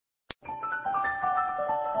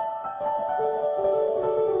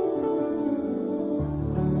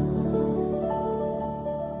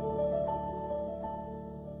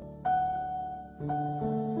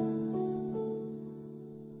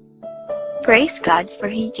praise God, for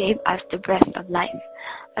He gave us the breath of life,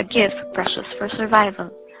 a gift precious for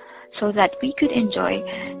survival, so that we could enjoy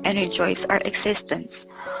and rejoice our existence.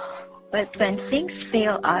 But when things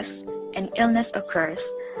fail us and illness occurs,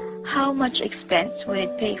 how much expense would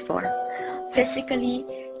it pay for? Physically,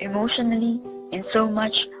 emotionally, and so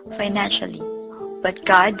much financially. But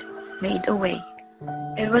God made a way.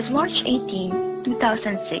 It was March 18,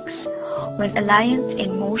 2006, when Alliance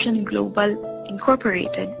in Motion Global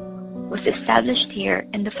Incorporated was established here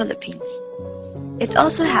in the Philippines. It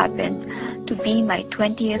also happened to be my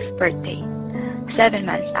 20th birthday. 7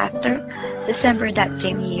 months after, December that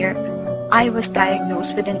same year, I was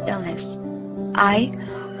diagnosed with an illness. I,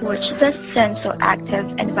 who was just then so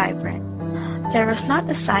active and vibrant, there was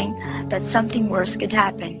not a sign that something worse could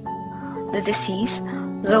happen. The disease,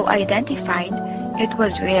 though identified, it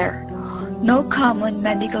was rare. No common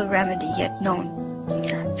medical remedy yet known.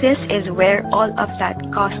 This is where all of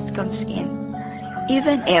that cost comes in.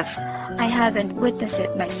 Even if I haven't witnessed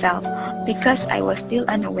it myself because I was still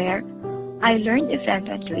unaware, I learned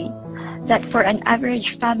eventually that for an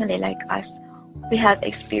average family like us, we have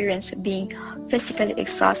experienced being physically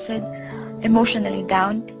exhausted, emotionally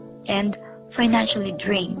down, and financially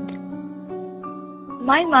drained.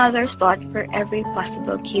 My mother fought for every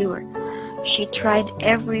possible cure. She tried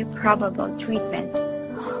every probable treatment.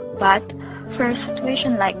 But for a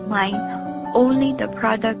situation like mine, only the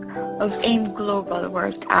product of AIM Global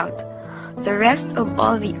worked out. The rest of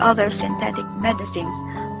all the other synthetic medicines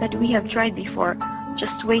that we have tried before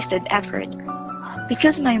just wasted effort.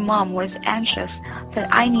 Because my mom was anxious that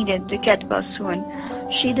I needed to get well soon,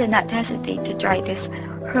 she did not hesitate to try this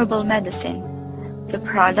herbal medicine. The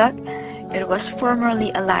product, it was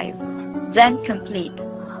formerly alive, then complete,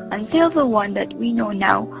 until the one that we know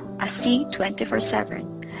now as C24/7.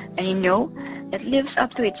 And you know, it lives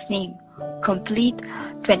up to its name, complete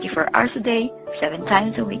 24 hours a day, 7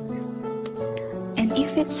 times a week. And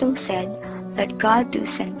if it's so said that God do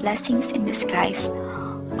send blessings in disguise,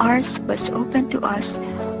 ours was open to us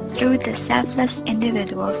through the selfless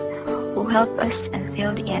individuals who helped us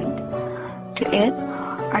until the end. To it,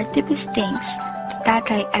 our deepest thanks to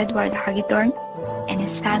Tatay Edward Hagedorn and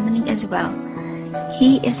his family as well.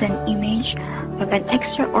 He is an image of an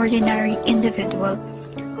extraordinary individual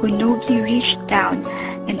who nobly reached down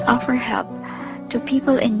and offered help to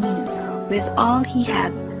people in need with all he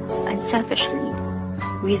had unselfishly,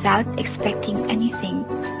 without expecting anything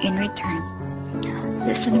in return.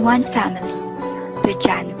 The San Juan family, the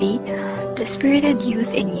Janvi, the spirited youth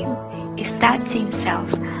in you is that same self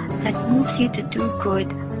that moves you to do good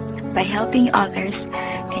by helping others,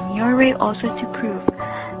 and your way also to prove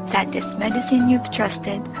that this medicine you've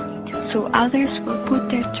trusted, so others will put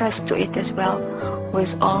their trust to it as well, was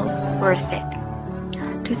all worth it.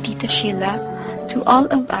 To Tita Sheila, to all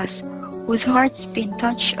of us whose hearts been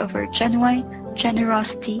touched of her genuine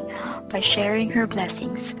generosity by sharing her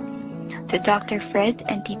blessings. To Dr. Fred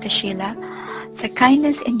and Tita Sheila, the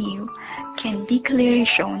kindness in you can be clearly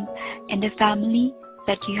shown in the family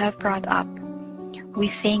that you have brought up. We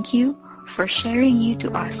thank you for sharing you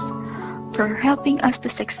to us, for helping us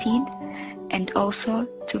to succeed and also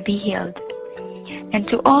to be healed. And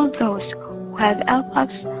to all those who have helped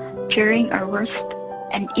us during our worst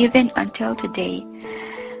and even until today,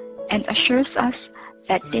 and assures us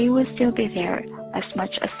that they will still be there as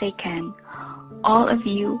much as they can. All of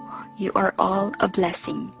you, you are all a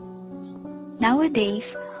blessing. Nowadays,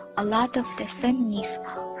 a lot of testimonies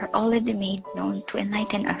are already made known to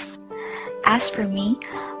enlighten us. As for me,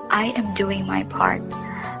 I am doing my part.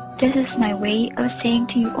 This is my way of saying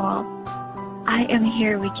to you all, I am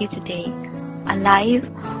here with you today, alive,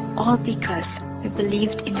 all because we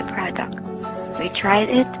believed in the product. We tried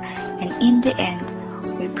it, and in the end,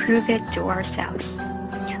 we proved it to ourselves.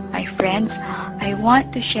 My friends, I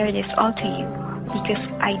want to share this all to you because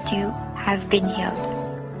I do have been healed.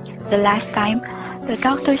 The last time, the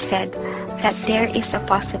doctor said that there is a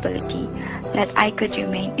possibility that I could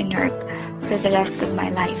remain inert for the rest of my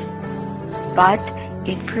life. But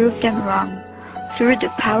it proved them wrong. Through the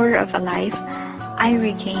power of Alive, I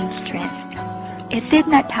regained strength. It did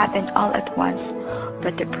not happen all at once,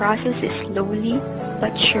 but the process is slowly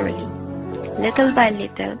but surely. Little by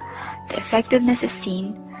little, the effectiveness is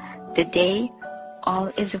seen. The day,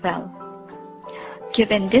 all is well.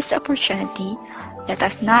 Given this opportunity, let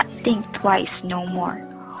us not think twice no more.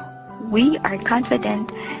 We are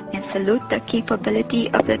confident and salute the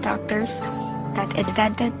capability of the doctors that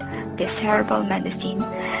invented this herbal medicine,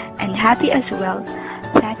 and happy as well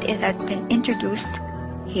that it has been introduced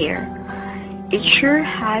here. It sure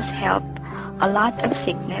has helped a lot of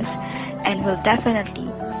sickness and will definitely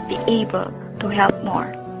be able to help more.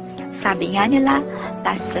 Sabi nga nila,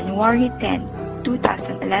 last January 10,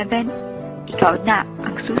 2011, ikaw na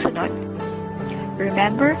ang susunod.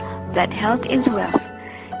 Remember that health is wealth.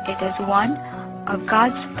 It is one of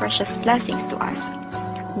God's precious blessings to us.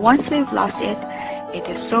 Once we've lost it, it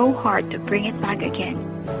is so hard to bring it back again.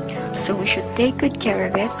 So we should take good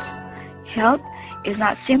care of it. Health is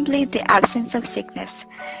not simply the absence of sickness.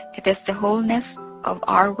 It is the wholeness of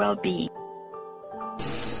our well-being.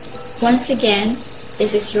 Once again,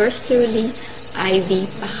 this is yours truly, Ivy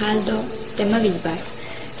Pacaldo Temaribas,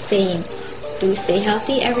 saying, to stay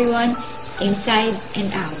healthy everyone, inside and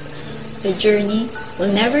out. The journey will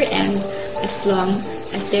never end as long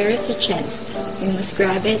as there is a chance. We must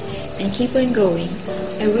grab it and keep on going.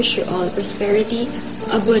 I wish you all prosperity,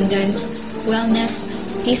 abundance, wellness,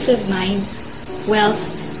 peace of mind, wealth,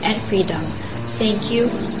 and freedom. Thank you.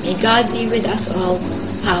 May God be with us all.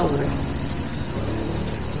 Power.